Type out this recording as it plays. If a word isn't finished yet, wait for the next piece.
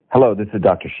Hello, this is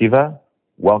Dr. Shiva.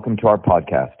 Welcome to our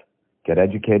podcast, Get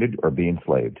Educated or Be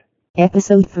Enslaved.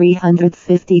 Episode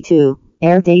 352,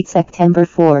 air date September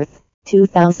 4th,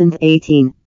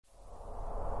 2018.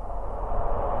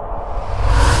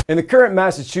 In the current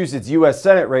Massachusetts U.S.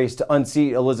 Senate race to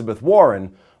unseat Elizabeth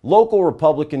Warren, local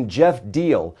Republican Jeff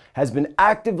Diehl has been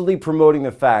actively promoting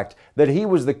the fact that he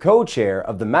was the co-chair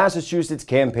of the Massachusetts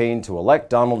campaign to elect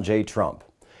Donald J. Trump.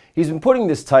 He's been putting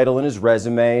this title in his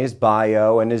resume, his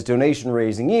bio, and his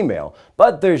donation-raising email,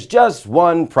 but there's just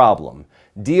one problem.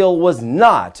 Diehl was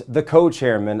not the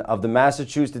co-chairman of the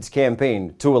Massachusetts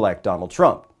campaign to elect Donald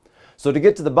Trump. So to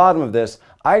get to the bottom of this,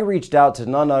 I reached out to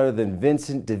none other than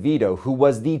Vincent DeVito, who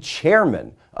was the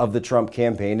chairman of the Trump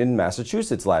campaign in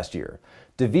Massachusetts last year.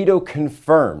 DeVito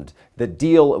confirmed that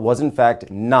Diehl was in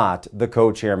fact not the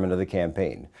co-chairman of the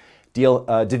campaign.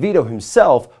 DeVito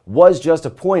himself was just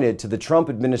appointed to the Trump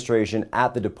administration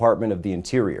at the Department of the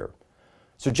Interior.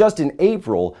 So just in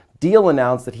April, Diehl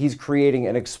announced that he's creating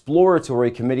an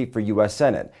exploratory committee for U.S.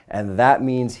 Senate, and that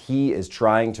means he is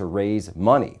trying to raise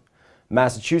money.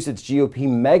 Massachusetts GOP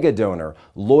mega donor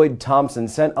Lloyd Thompson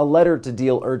sent a letter to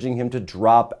Diehl urging him to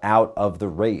drop out of the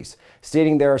race,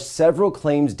 stating there are several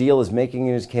claims Diehl is making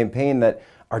in his campaign that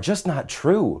are just not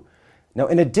true. Now,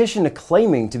 in addition to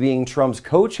claiming to being Trump's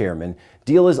co-chairman,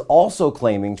 Diehl is also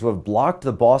claiming to have blocked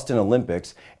the Boston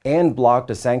Olympics and blocked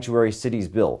a sanctuary cities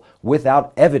bill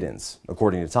without evidence,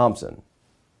 according to Thompson.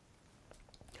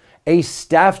 A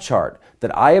staff chart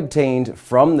that I obtained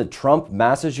from the Trump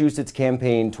Massachusetts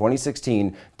campaign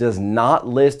 2016 does not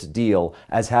list Diehl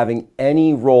as having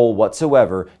any role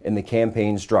whatsoever in the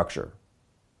campaign structure.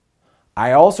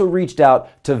 I also reached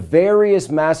out to various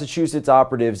Massachusetts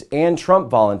operatives and Trump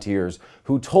volunteers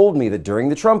who told me that during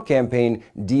the Trump campaign,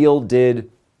 Diehl did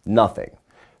nothing.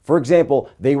 For example,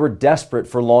 they were desperate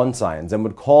for lawn signs and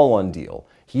would call on Diehl.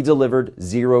 He delivered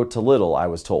zero to little, I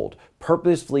was told,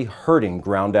 purposefully hurting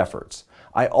ground efforts.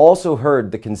 I also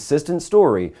heard the consistent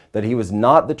story that he was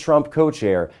not the Trump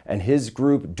co-chair and his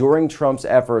group during Trump's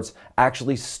efforts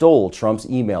actually stole Trump's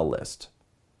email list.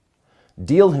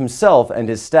 Diehl himself and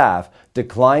his staff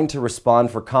declined to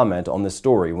respond for comment on the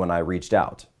story when I reached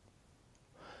out.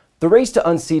 The race to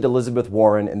unseat Elizabeth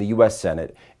Warren in the U.S.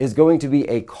 Senate is going to be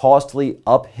a costly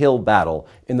uphill battle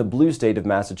in the blue state of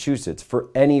Massachusetts for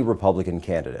any Republican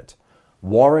candidate.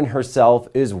 Warren herself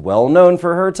is well known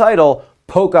for her title,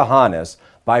 Pocahontas,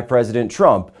 by President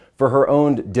Trump for her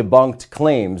own debunked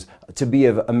claims to be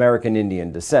of American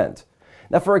Indian descent.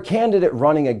 Now, for a candidate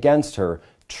running against her,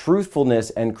 truthfulness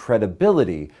and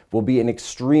credibility will be an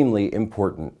extremely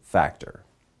important factor.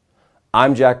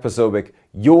 I'm Jack Posobiec,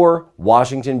 your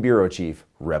Washington Bureau Chief,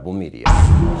 Rebel Media.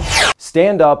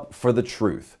 Stand up for the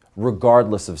truth,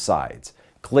 regardless of sides.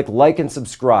 Click like and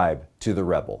subscribe to The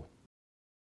Rebel.